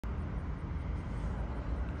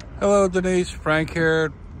Hello Denise, Frank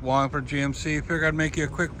here, Wallingford GMC. Figured I'd make you a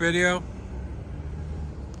quick video.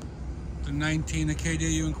 The 19 Acadia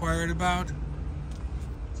you inquired about.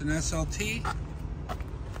 It's an SLT.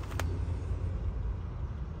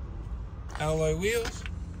 Alloy wheels.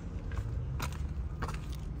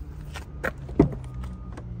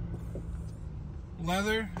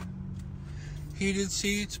 Leather. Heated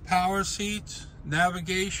seats, power seats,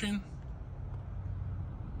 navigation.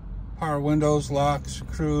 Power windows, locks,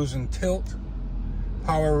 cruise and tilt.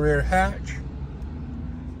 Power rear hatch.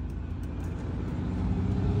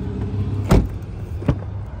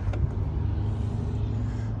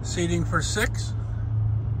 Seating for 6.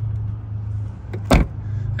 I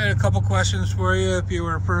had a couple questions for you if you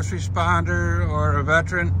were a first responder or a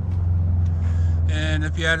veteran. And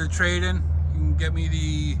if you had a trade-in, you can get me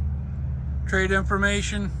the trade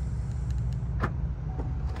information.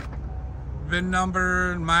 VIN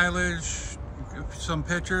number, mileage, some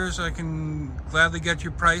pictures. I can gladly get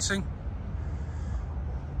you pricing.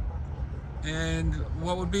 And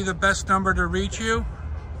what would be the best number to reach you?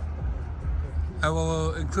 I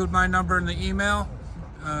will include my number in the email.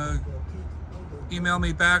 Email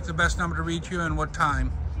me back the best number to reach you and what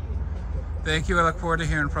time. Thank you. I look forward to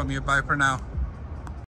hearing from you. Bye for now.